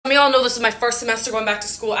y'all know this is my first semester going back to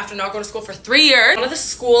school after not going to school for 3 years. One of the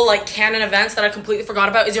school like canon events that I completely forgot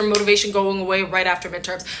about is your motivation going away right after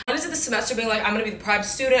midterms. I went into the semester being like, I'm gonna be the prime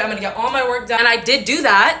student, I'm gonna get all my work done. And I did do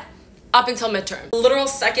that up until midterm. The literal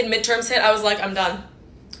second midterms hit, I was like, I'm done.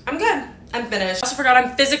 I'm good. I'm finished. I also forgot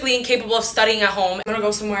I'm physically incapable of studying at home. I'm gonna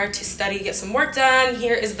go somewhere to study, get some work done.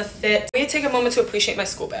 Here is the fit. Let me take a moment to appreciate my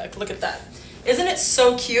school bag. Look at that. Isn't it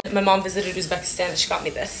so cute? My mom visited Uzbekistan and she got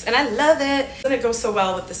me this and I love it. Doesn't it go so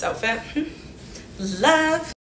well with this outfit? Love.